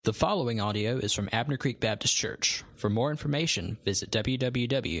The following audio is from Abner Creek Baptist Church. For more information, visit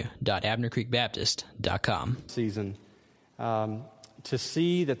www.abnercreekbaptist.com. Season to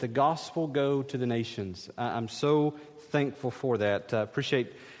see that the gospel go to the nations. I'm so thankful for that.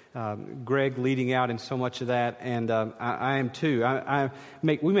 Appreciate Greg leading out in so much of that, and I am too.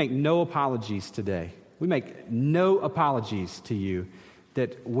 We make no apologies today. We make no apologies to you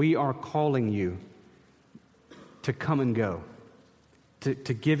that we are calling you to come and go.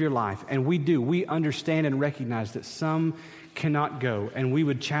 To give your life. And we do. We understand and recognize that some cannot go. And we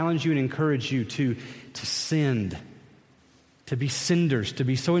would challenge you and encourage you to send, to be senders, to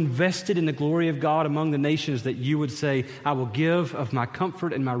be so invested in the glory of God among the nations that you would say, I will give of my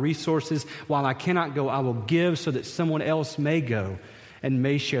comfort and my resources. While I cannot go, I will give so that someone else may go and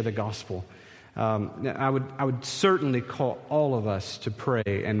may share the gospel. I would certainly call all of us to pray,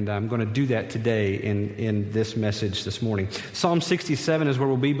 and I'm going to do that today in this message this morning. Psalm 67 is where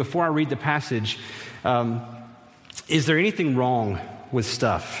we'll be. Before I read the passage, is there anything wrong with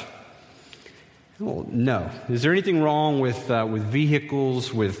stuff? Well, no. Is there anything wrong with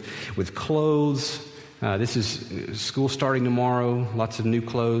vehicles, with clothes? This is school starting tomorrow, lots of new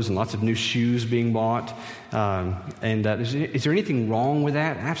clothes and lots of new shoes being bought. Is there anything wrong with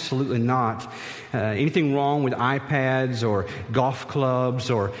that? Absolutely not. Anything wrong with iPads or golf clubs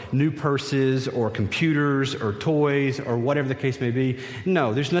or new purses or computers or toys or whatever the case may be?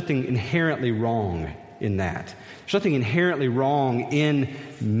 No, there's nothing inherently wrong in that. There's nothing inherently wrong in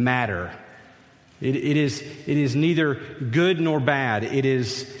matter. It is neither good nor bad. It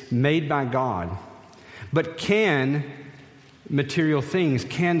is made by God. But can material things,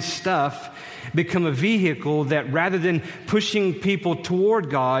 can stuff become a vehicle that rather than pushing people toward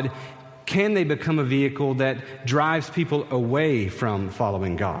God, can they become a vehicle that drives people away from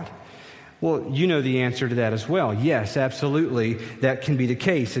following God? Well, you know the answer to that as well. Yes, absolutely, that can be the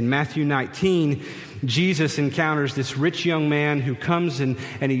case. In Matthew 19, Jesus encounters this rich young man who comes and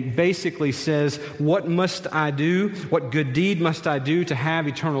he basically says, what must I do? What good deed must I do to have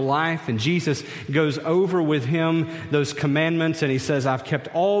eternal life? And Jesus goes over with him those commandments, and he says, I've kept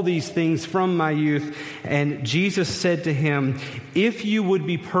all these things from my youth. And Jesus said to him, if you would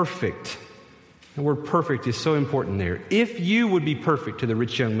be perfect. The word perfect is so important there. If you would be perfect, to the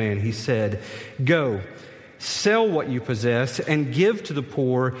rich young man, he said, go, sell what you possess and give to the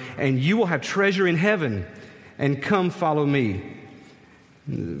poor, and you will have treasure in heaven, and come follow me.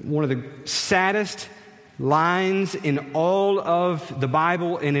 One of the saddest lines in all of the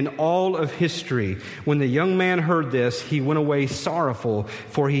Bible and in all of history. When the young man heard this, he went away sorrowful,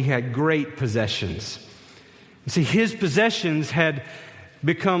 for he had great possessions. You see, his possessions had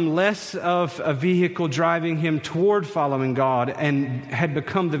become less of a vehicle driving him toward following God and had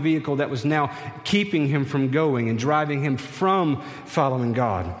become the vehicle that was now keeping him from going and driving him from following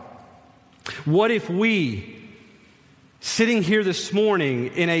God. What if we, sitting here this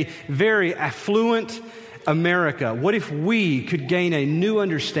morning in a very affluent America, what if we could gain a new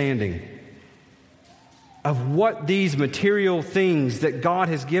understanding of what these material things that God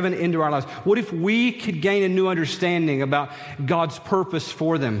has given into our lives, what if we could gain a new understanding about God's purpose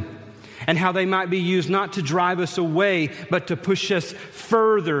for them and how they might be used not to drive us away, but to push us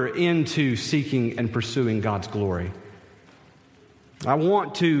further into seeking and pursuing God's glory? I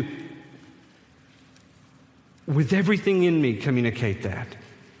want to, with everything in me, communicate that.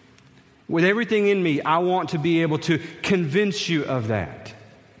 With everything in me, I want to be able to convince you of that.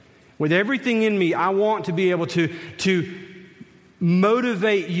 With everything in me, I want to be able to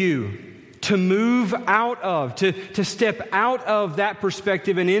motivate you to move out of, to step out of that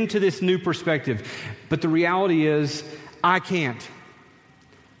perspective and into this new perspective. But the reality is, I can't.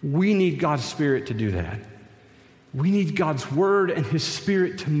 We need God's Spirit to do that. We need God's Word and His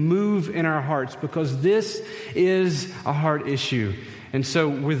Spirit to move in our hearts, because this is a heart issue. And so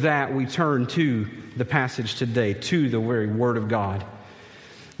with that, we turn to the passage today, to the very Word of God.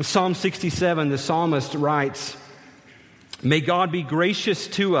 In Psalm 67, the psalmist writes, may God be gracious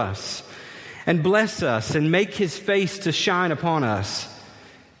to us and bless us and make His face to shine upon us,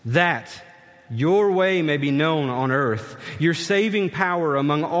 that your way may be known on earth, your saving power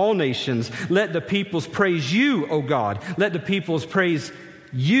among all nations. Let the peoples praise you, O God. Let the peoples praise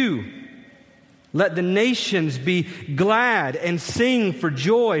you. Let the nations be glad and sing for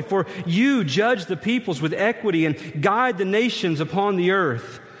joy, for you judge the peoples with equity and guide the nations upon the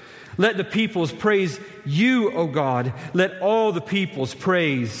earth. Let the peoples praise you, O God. Let all the peoples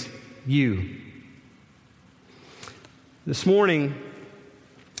praise you. This morning,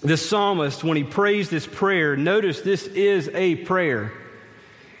 the psalmist, when he prays this prayer, notice this is a prayer.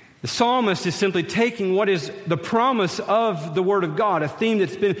 The psalmist is simply taking what is the promise of the Word of God, a theme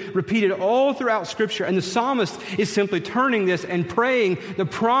that's been repeated all throughout Scripture, and the psalmist is simply turning this and praying the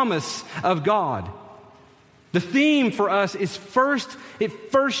promise of God. The theme for us is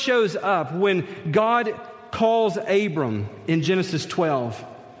it first shows up when God calls Abram in Genesis 12.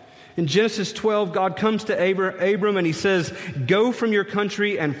 In Genesis 12, God comes to Abram and he says, "Go from your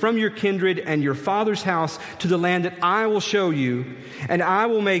country and from your kindred and your father's house to the land that I will show you, and I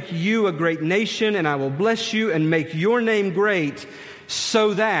will make you a great nation, and I will bless you and make your name great,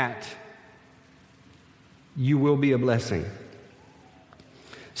 so that you will be a blessing."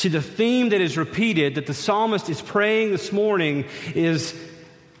 See, the theme that is repeated, that the psalmist is praying this morning, is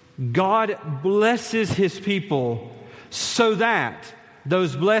God blesses His people so that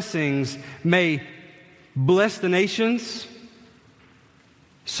those blessings may bless the nations,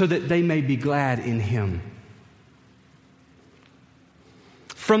 so that they may be glad in Him.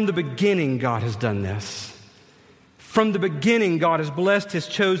 From the beginning, God has done this. From the beginning, God has blessed His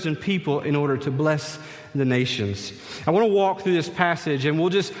chosen people in order to bless the nations. I want to walk through this passage, and we'll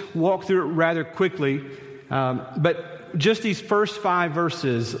just walk through it rather quickly. But just these first 5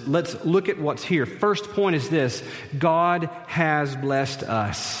 verses, let's look at what's here. First point is this: God has blessed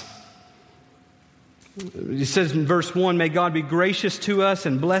us. It says in verse 1, "May God be gracious to us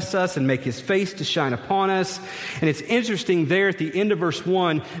and bless us and make His face to shine upon us." And it's interesting there at the end of verse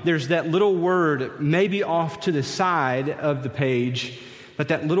 1, there's that little word, maybe off to the side of the page, but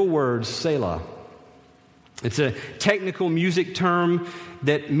that little word, Selah. It's a technical music term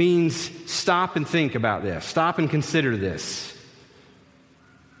that means stop and think about this. Stop and consider this.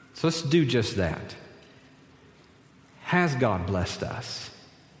 So let's do just that. Has God blessed us?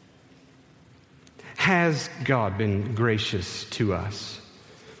 Has God been gracious to us?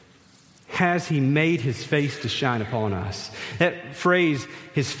 Has He made His face to shine upon us? That phrase,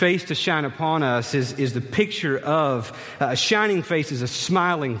 His face to shine upon us, is the picture of a shining face is a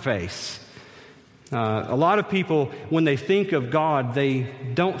smiling face. A lot of people, when they think of God, they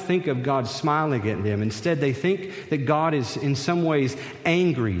don't think of God smiling at them. Instead, they think that God is in some ways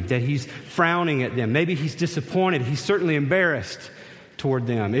angry, that He's frowning at them. Maybe He's disappointed. He's certainly embarrassed toward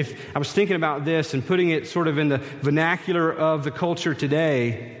them. If I was thinking about this and putting it sort of in the vernacular of the culture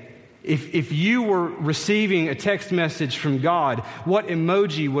today, if you were receiving a text message from God, what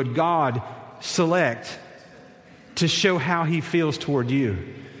emoji would God select to show how He feels toward you?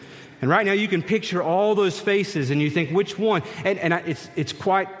 And right now you can picture all those faces and you think, which one? And it's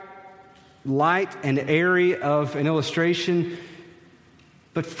quite light and airy of an illustration,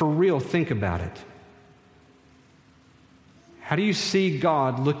 but for real, think about it. How do you see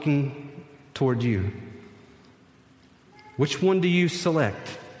God looking toward you? Which one do you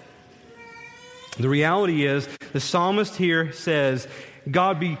select? The reality is, the psalmist here says,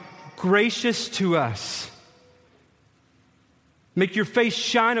 God be gracious to us. Make your face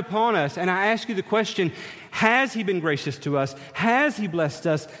shine upon us. And I ask you the question, has He been gracious to us? Has He blessed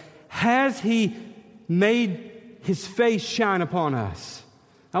us? Has He made His face shine upon us?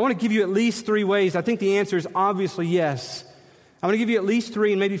 I want to give you at least 3 ways. I think the answer is obviously yes. I'm going to give you at least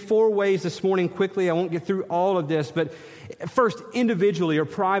 3 and maybe 4 ways this morning quickly. I won't get through all of this, but first, individually or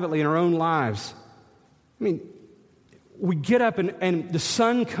privately in our own lives. I mean, we get up and the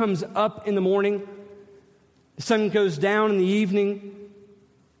sun comes up in the morning. The sun goes down in the evening.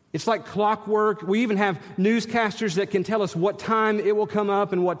 It's like clockwork. We even have newscasters that can tell us what time it will come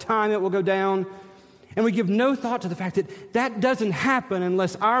up and what time it will go down. And we give no thought to the fact that that doesn't happen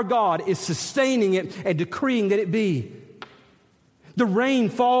unless our God is sustaining it and decreeing that it be. The rain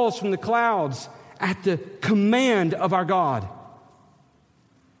falls from the clouds at the command of our God.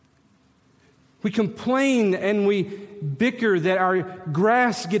 We complain and we bicker that our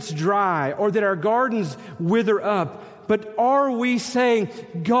grass gets dry or that our gardens wither up. But are we saying,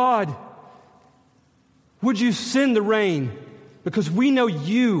 God, would you send the rain? Because we know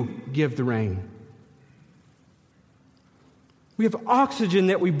you give the rain. We have oxygen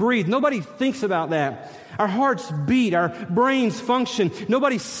that we breathe. Nobody thinks about that. Our hearts beat. Our brains function.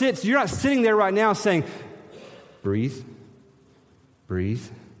 Nobody sits. You're not sitting there right now saying, breathe, breathe,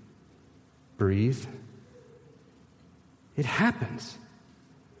 breathe. It happens.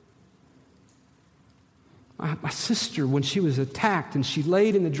 My sister, when she was attacked and she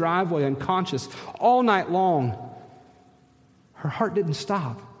laid in the driveway unconscious all night long, her heart didn't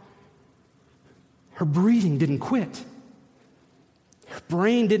stop. Her breathing didn't quit. Her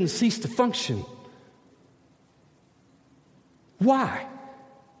brain didn't cease to function. Why?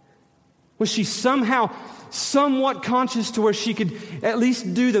 Was she somehow somewhat conscious to where she could at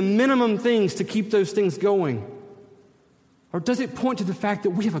least do the minimum things to keep those things going? Or does it point to the fact that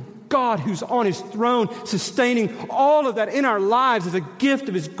we have a God who's on his throne, sustaining all of that in our lives as a gift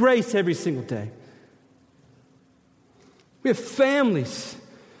of his grace every single day? We have families.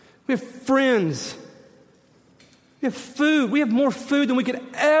 We have friends. We have food. We have more food than we could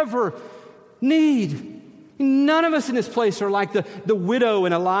ever need. None of us in this place are like the widow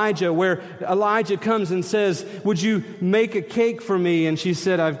in Elijah, where Elijah comes and says, would you make a cake for me? And she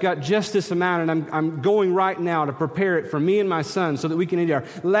said, I've got just this amount, and I'm going right now to prepare it for me and my son so that we can eat our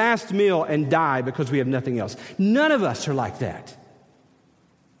last meal and die because we have nothing else. None of us are like that.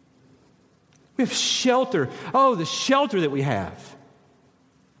 We have shelter. Oh, the shelter that we have.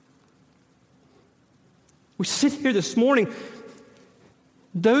 We sit here this morning.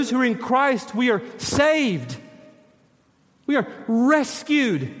 Those who are in Christ, we are saved. We are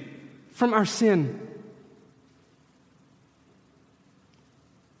rescued from our sin.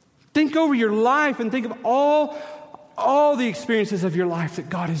 Think over your life and think of all the experiences of your life that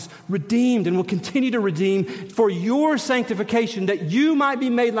God has redeemed and will continue to redeem for your sanctification, that you might be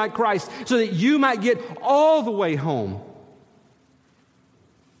made like Christ, so that you might get all the way home.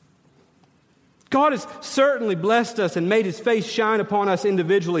 God has certainly blessed us and made his face shine upon us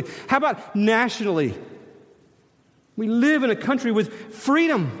individually. How about nationally? We live in a country with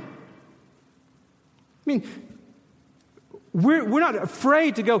freedom. I mean, we're not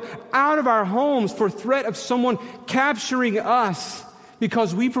afraid to go out of our homes for threat of someone capturing us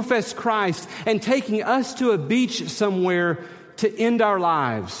because we profess Christ and taking us to a beach somewhere to end our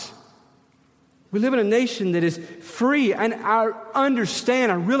lives. We live in a nation that is free, and I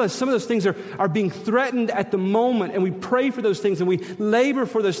realize some of those things are being threatened at the moment, and we pray for those things and we labor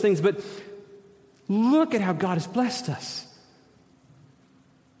for those things, but look at how God has blessed us.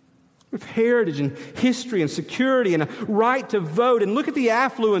 With heritage and history and security and a right to vote, and look at the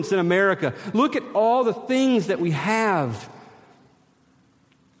affluence in America. Look at all the things that we have.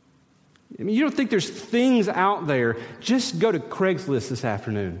 I mean, you don't think there's things out there. Just go to Craigslist this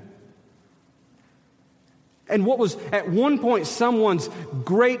afternoon. And what was at one point someone's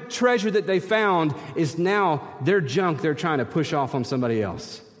great treasure that they found is now their junk they're trying to push off on somebody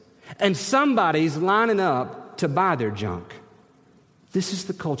else. And somebody's lining up to buy their junk. This is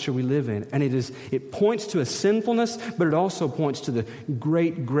the culture we live in. And it points to a sinfulness, but it also points to the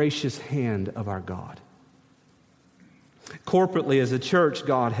great gracious hand of our God. Corporately, as a church,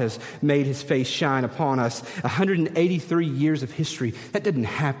 God has made his face shine upon us. 183 years of history. That didn't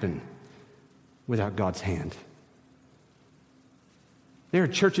happen without God's hand. There are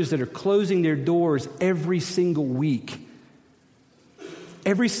churches that are closing their doors every single week.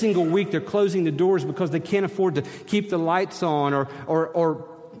 Every single week they're closing the doors because they can't afford to keep the lights on or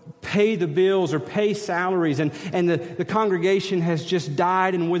pay the bills or pay salaries. And the congregation has just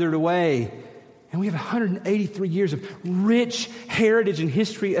died and withered away. And we have 183 years of rich heritage and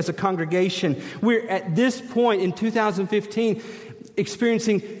history as a congregation. We're at this point in 2015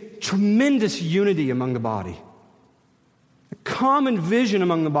 experiencing tremendous unity among the body. A common vision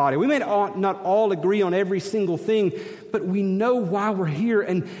among the body. We may not all agree on every single thing, but we know why we're here,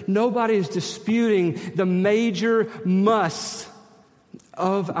 and nobody is disputing the major musts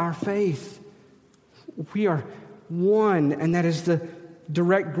of our faith. We are one, and that is the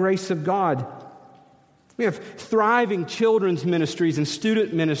direct grace of God. We have thriving children's ministries and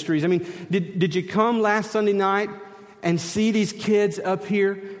student ministries. I mean, did you come last Sunday night and see these kids up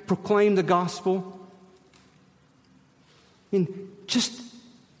here proclaim the gospel? I mean,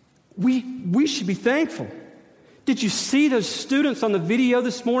 we should be thankful. Did you see those students on the video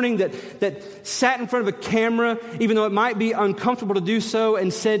this morning that sat in front of a camera, even though it might be uncomfortable to do so,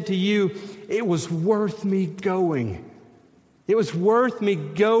 and said to you, it was worth me going. It was worth me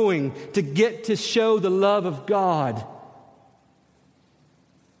going to get to show the love of God.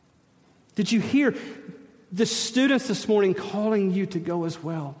 Did you hear the students this morning calling you to go as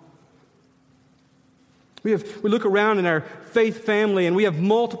well? We look around in our faith family and we have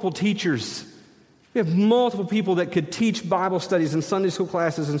multiple teachers. We have multiple people that could teach Bible studies and Sunday school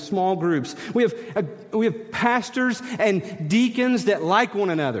classes and small groups. We have pastors and deacons that like one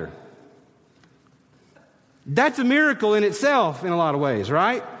another. That's a miracle in itself in a lot of ways,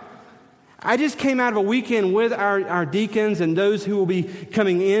 right? I just came out of a weekend with our deacons and those who will be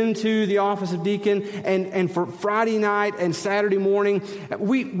coming into the office of deacon, and for Friday night and Saturday morning,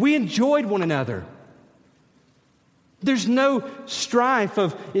 we enjoyed one another. There's no strife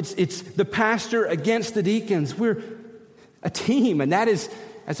of it's the pastor against the deacons. We're a team, and that is,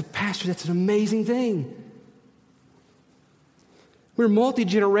 as a pastor, that's an amazing thing. We're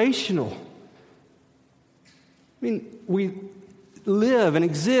multi-generational. I mean, we live and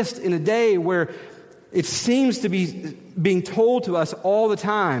exist in a day where it seems to be being told to us all the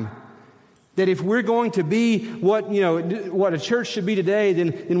time that if we're going to be what a church should be today,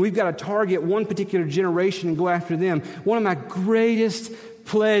 then we've got to target one particular generation and go after them. One of my greatest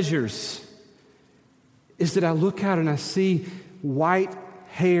pleasures is that I look out and I see white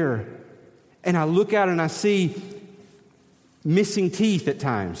hair, and I look out and I see missing teeth at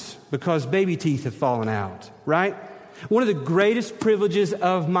times because baby teeth have fallen out, right? One of the greatest privileges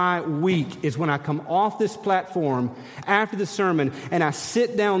of my week is when I come off this platform after the sermon and I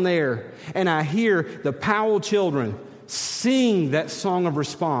sit down there and I hear the Powell children sing that song of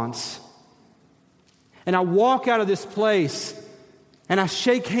response. And I walk out of this place and I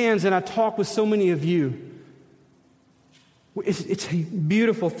shake hands and I talk with so many of you. It's a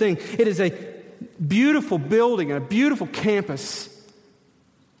beautiful thing. It is a beautiful building and a beautiful campus.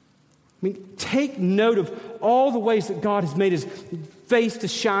 I mean, take note of all the ways that God has made His face to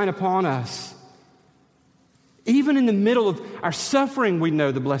shine upon us. Even in the middle of our suffering, we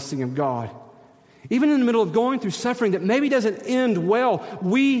know the blessing of God. Even in the middle of going through suffering that maybe doesn't end well,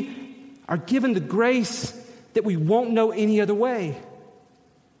 we are given the grace that we won't know any other way.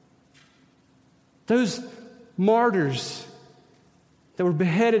 Those martyrs that were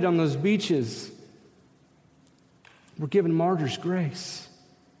beheaded on those beaches were given martyr's grace.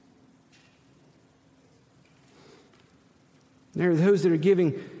 There are those that are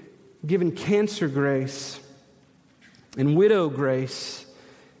given cancer grace and widow grace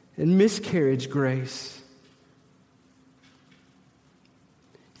and miscarriage grace.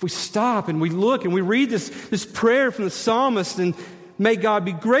 If we stop and we look and we read this prayer from the psalmist, and may God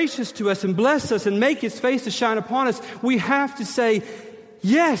be gracious to us and bless us and make His face to shine upon us, we have to say,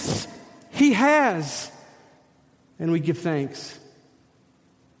 yes, He has. And we give thanks.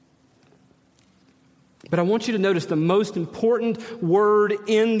 But I want you to notice the most important word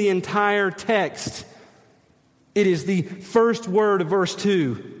in the entire text. It is the first word of verse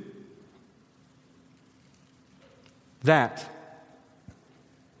 2. That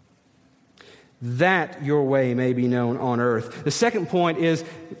your way may be known on earth. The second point is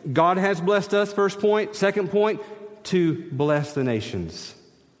God has blessed us, first point. Second point, to bless the nations.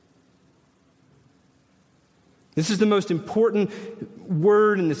 This is the most important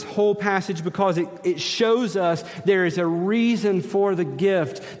word in this whole passage because it shows us there is a reason for the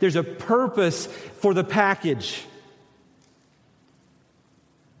gift. There's a purpose for the package.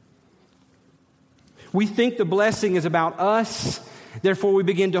 We think the blessing is about us, therefore we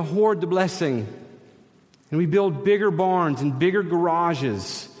begin to hoard the blessing. And we build bigger barns and bigger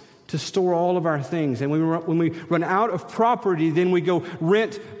garages to store all of our things. And when we run out of property, then we go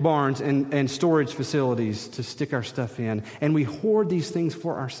rent barns and storage facilities to stick our stuff in. And we hoard these things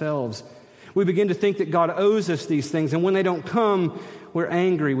for ourselves. We begin to think that God owes us these things. And when they don't come, we're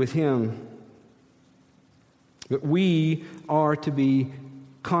angry with Him. But we are to be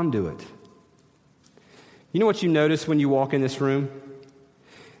conduit. You know what you notice when you walk in this room?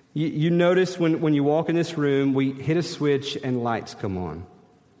 You notice when you walk in this room, we hit a switch and lights come on.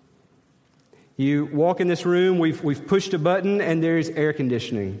 You walk in this room, we've pushed a button and there is air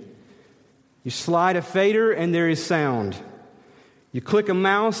conditioning. You slide a fader and there is sound. You click a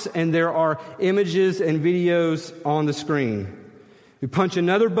mouse and there are images and videos on the screen. You punch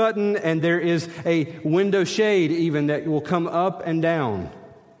another button and there is a window shade even that will come up and down.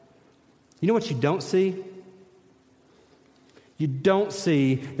 You know what you don't see? You don't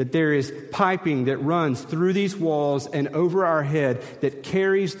see that there is piping that runs through these walls and over our head that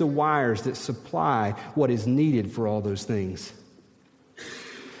carries the wires that supply what is needed for all those things.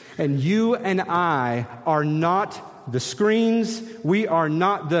 And you and I are not the screens. We are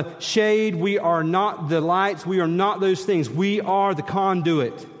not the shade. We are not the lights. We are not those things. We are the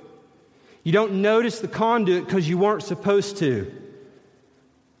conduit. You don't notice the conduit because you weren't supposed to.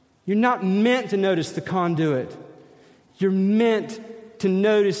 You're not meant to notice the conduit. You're meant to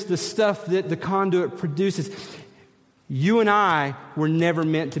notice the stuff that the conduit produces. You and I were never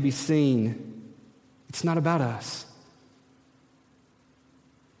meant to be seen. It's not about us.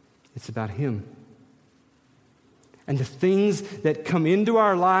 It's about Him. And the things that come into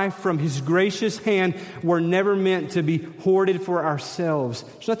our life from His gracious hand were never meant to be hoarded for ourselves.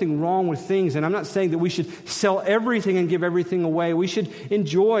 There's nothing wrong with things, and I'm not saying that we should sell everything and give everything away. We should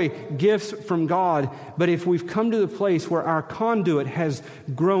enjoy gifts from God. But if we've come to the place where our conduit has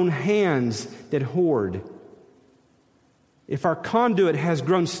grown hands that hoard, if our conduit has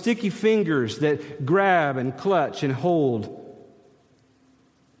grown sticky fingers that grab and clutch and hold,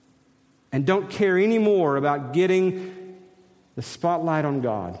 and don't care anymore about getting the spotlight on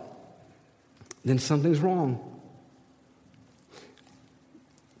God, then something's wrong.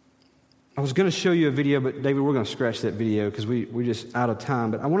 I was going to show you a video, but David, we're going to scratch that video because we're just out of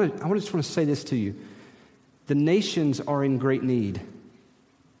time. But I just want to say this to you. The nations are in great need.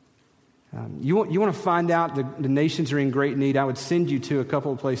 You want to find out the nations are in great need, I would send you to a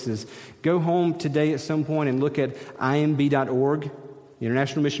couple of places. Go home today at some point and look at imb.org,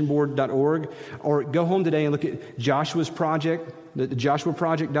 internationalmissionboard.org, or go home today and look at Joshua's project, the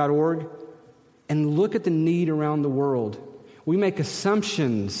joshuaproject.org, and look at the need around the world. We make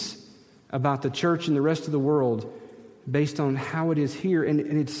assumptions about the church and the rest of the world based on how it is here, and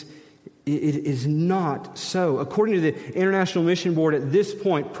it is not so. According to the International Mission Board at this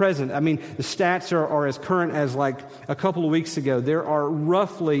point, present, the stats are as current as like a couple of weeks ago. There are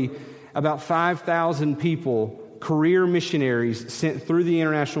roughly about 5,000 people, career missionaries, sent through the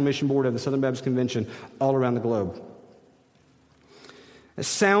International Mission Board of the Southern Baptist Convention all around the globe. It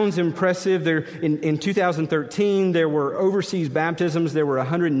sounds impressive. In 2013, there were overseas baptisms. There were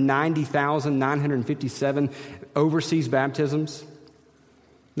 190,957 overseas baptisms.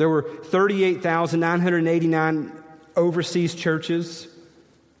 There were 38,989 overseas churches.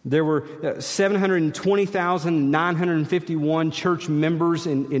 There were 720,951 church members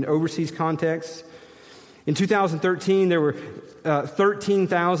in overseas contexts. In 2013, there were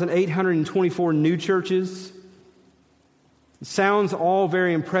 13,824 new churches. It sounds all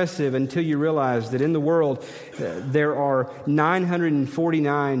very impressive until you realize that in the world, there are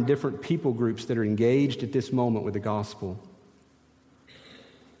 949 different people groups that are engaged at this moment with the gospel.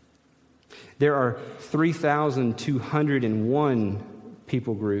 There are 3,201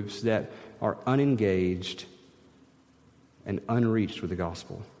 people groups that are unengaged and unreached with the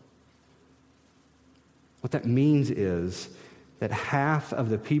gospel. What that means is that half of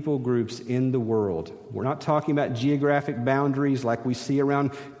the people groups in the world, we're not talking about geographic boundaries like we see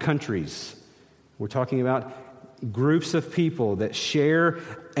around countries. We're talking about groups of people that share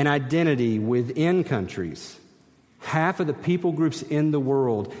an identity within countries. Half of the people groups in the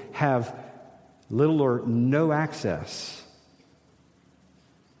world have little or no access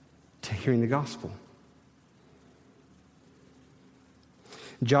to hearing the gospel.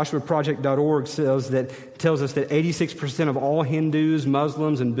 JoshuaProject.org tells us that 86% of all Hindus,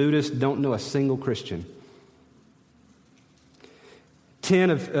 Muslims, and Buddhists don't know a single Christian.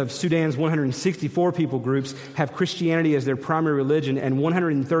 10 of Sudan's 164 people groups have Christianity as their primary religion, and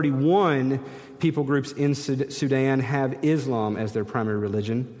 131 people groups in Sudan have Islam as their primary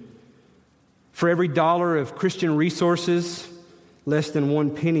religion. For every dollar of Christian resources, less than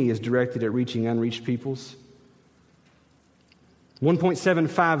 1 penny is directed at reaching unreached peoples.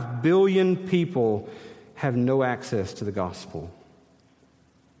 1.75 billion people have no access to the gospel.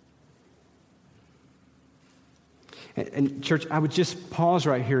 And church, I would just pause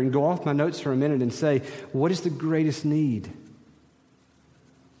right here and go off my notes for a minute and say, what is the greatest need?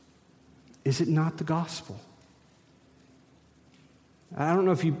 Is it not the gospel? I don't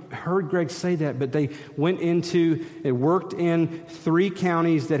know if you heard Greg say that, but they worked in 3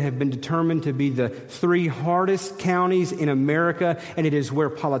 counties that have been determined to be the 3 hardest counties in America, and it is where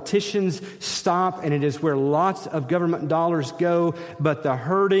politicians stop, and it is where lots of government dollars go, but the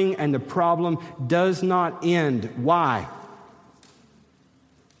hurting and the problem does not end. Why?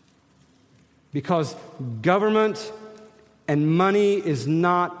 Because government and money is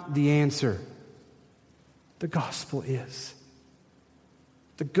not the answer. The gospel is.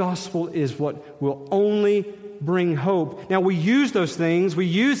 The gospel is what will only bring hope. Now, we use those things. We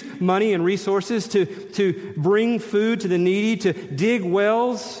use money and resources to bring food to the needy, to dig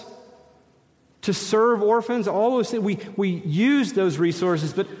wells, to serve orphans, all those things. We use those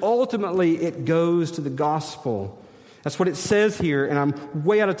resources, but ultimately it goes to the gospel. That's what it says here, and I'm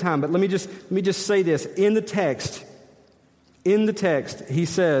way out of time, but let me just say this. In the text, he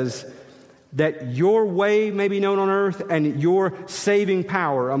says that your way may be known on earth and your saving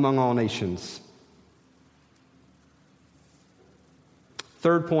power among all nations.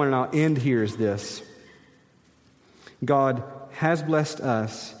 Third point, and I'll end here, is this. God has blessed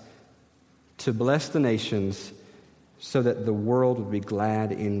us to bless the nations so that the world would be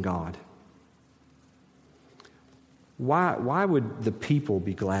glad in God. Why would the people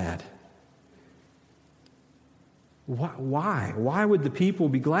be glad? Why? Why would the people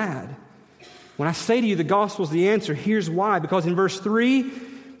be glad? When I say to you the gospel is the answer, here's why. Because in verse 3,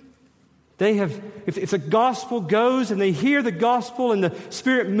 if the gospel goes and they hear the gospel and the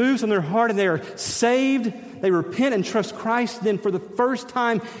Spirit moves on their heart and they are saved, they repent and trust Christ, then for the first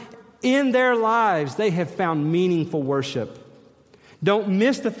time in their lives, they have found meaningful worship. Don't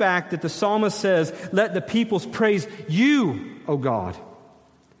miss the fact that the psalmist says, let the peoples praise you, O God.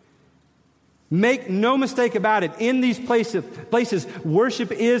 Make no mistake about it. In these places,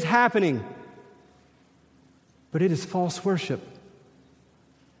 worship is happening. But it is false worship.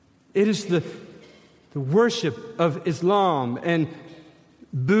 It is the worship of Islam and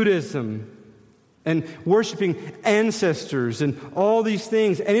Buddhism and worshiping ancestors and all these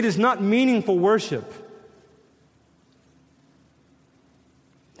things. And it is not meaningful worship.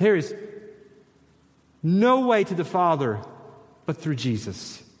 There is no way to the Father but through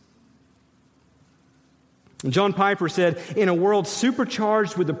Jesus. John Piper said, in a world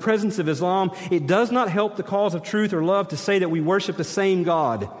supercharged with the presence of Islam, it does not help the cause of truth or love to say that we worship the same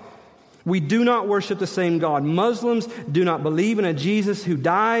God. We do not worship the same God. Muslims do not believe in a Jesus who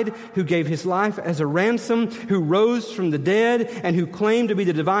died, who gave his life as a ransom, who rose from the dead, and who claimed to be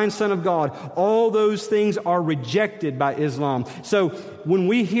the divine Son of God. All those things are rejected by Islam. So when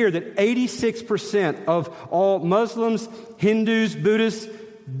we hear that 86% of all Muslims, Hindus, Buddhists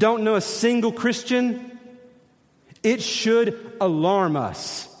don't know a single Christian, it should alarm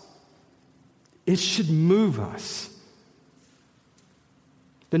us. It should move us.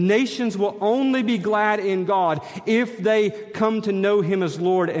 The nations will only be glad in God if they come to know Him as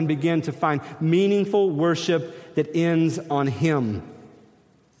Lord and begin to find meaningful worship that ends on Him.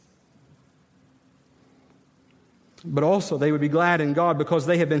 But also they would be glad in God because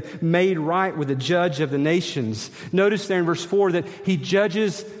they have been made right with the judge of the nations. Notice there in verse 4 that He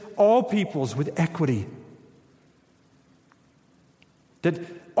judges all peoples with equity. That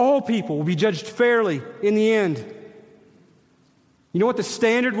all people will be judged fairly in the end. You know what the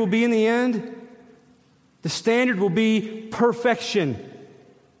standard will be in the end? The standard will be perfection.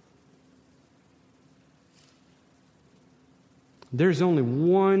 There's only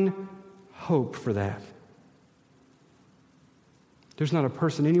one hope for that. There's not a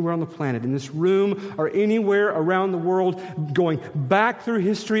person anywhere on the planet, in this room or anywhere around the world, going back through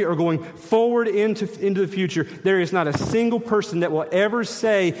history or going forward into the future. There is not a single person that will ever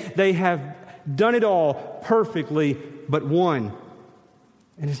say they have done it all perfectly, but one.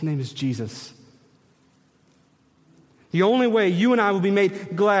 And His name is Jesus. The only way you and I will be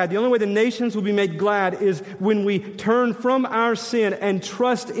made glad, the only way the nations will be made glad is when we turn from our sin and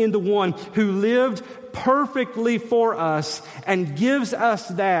trust in the one who lived perfectly for us and gives us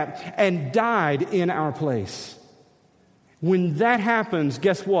that and died in our place. When that happens,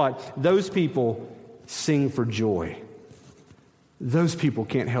 guess what? Those people sing for joy. Those people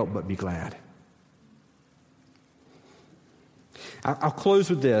can't help but be glad. I'll close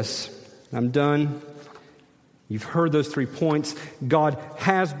with this. I'm done. You've heard those 3 points. God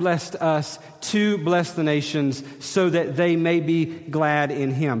has blessed us to bless the nations so that they may be glad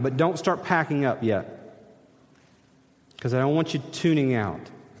in Him. But don't start packing up yet, because I don't want you tuning out.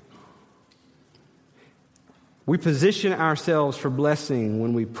 We position ourselves for blessing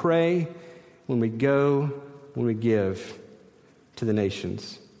when we pray, when we go, when we give to the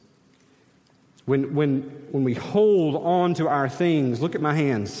nations. When we hold on to our things, look at my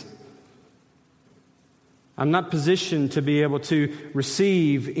hands. I'm not positioned to be able to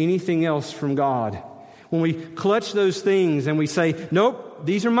receive anything else from God. When we clutch those things and we say, nope,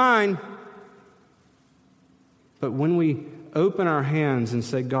 these are mine. But when we open our hands and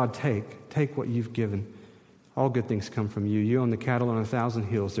say, God, take what you've given. All good things come from you. You own the cattle on 1,000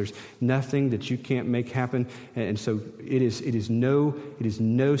 hills. There's nothing that you can't make happen. And so it is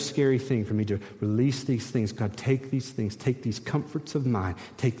no scary thing for me to release these things. God, take these things. Take these comforts of mine.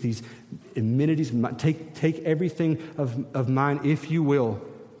 Take these amenities of mine. Take everything of mine, if you will.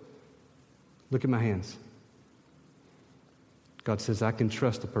 Look at my hands. God says, I can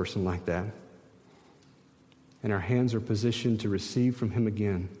trust a person like that. And our hands are positioned to receive from Him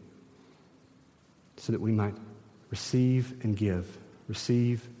again, so that we might receive and give,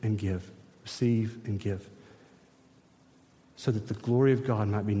 receive and give, receive and give, so that the glory of God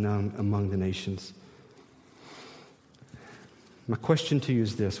might be known among the nations. My question to you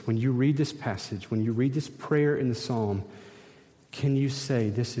is this: when you read this passage, when you read this prayer in the psalm, can you say,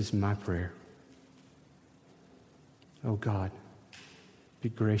 this is my prayer? Oh God, be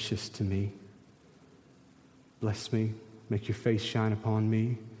gracious to me. Bless me. Make your face shine upon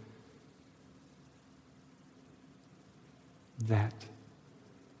me. That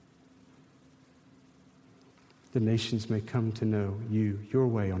the nations may come to know you, your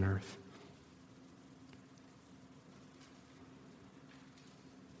way on earth.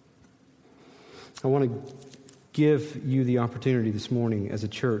 I want to give you the opportunity this morning as a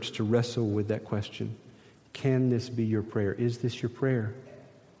church to wrestle with that question. Can this be your prayer? Is this your prayer?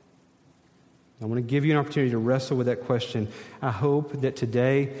 I want to give you an opportunity to wrestle with that question. I hope that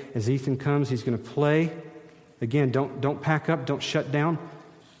today, as Ethan comes, he's going to play. Again, don't pack up, don't shut down.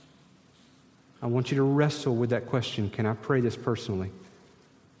 I want you to wrestle with that question. Can I pray this personally?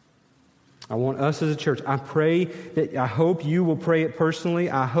 I want us as a church, I hope you will pray it personally.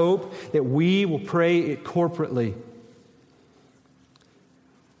 I hope that we will pray it corporately.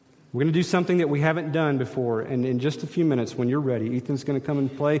 We're going to do something that we haven't done before. And in just a few minutes, when you're ready, Ethan's going to come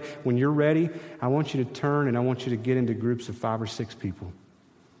and play. When you're ready, I want you to turn and I want you to get into groups of 5 or 6 people.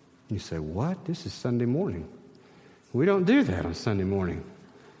 You say, what? This is Sunday morning. We don't do that on Sunday morning.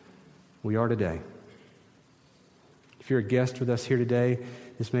 We are today. If you're a guest with us here today,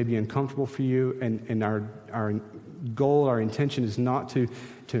 this may be uncomfortable for you, and our goal, our intention is not to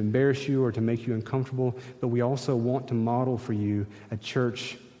embarrass you or to make you uncomfortable, but we also want to model for you a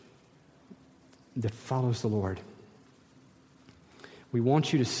church that follows the Lord. We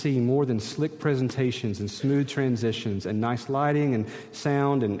want you to see more than slick presentations and smooth transitions and nice lighting and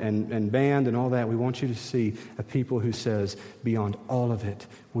sound and band and all that. We want you to see a people who says, beyond all of it,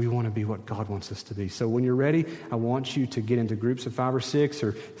 we want to be what God wants us to be. So when you're ready, I want you to get into groups of 5 or 6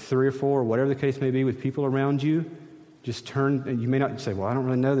 or 3 or 4 or whatever the case may be with people around you. Just turn, and you may not say, well, I don't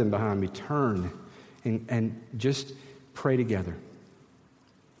really know them behind me. Turn and just pray together.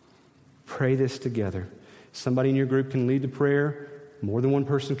 Pray this together. Somebody in your group can lead the prayer. More than one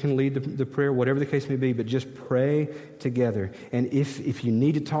person can lead the prayer, whatever the case may be, but just pray together. And if you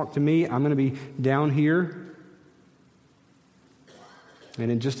need to talk to me, I'm going to be down here.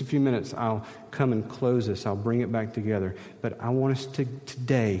 And in just a few minutes, I'll come and close this. I'll bring it back together. But I want us to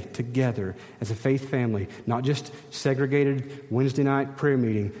today, together, as a faith family, not just segregated Wednesday night prayer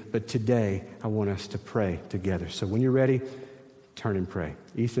meeting, but today, I want us to pray together. So when you're ready, turn and pray.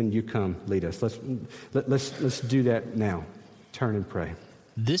 Ethan, you come lead us. Let's do that now. Turn and pray.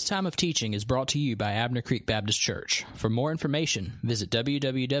 This time of teaching is brought to you by Abner Creek Baptist Church. For more information, visit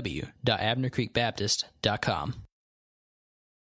www.abnercreekbaptist.com.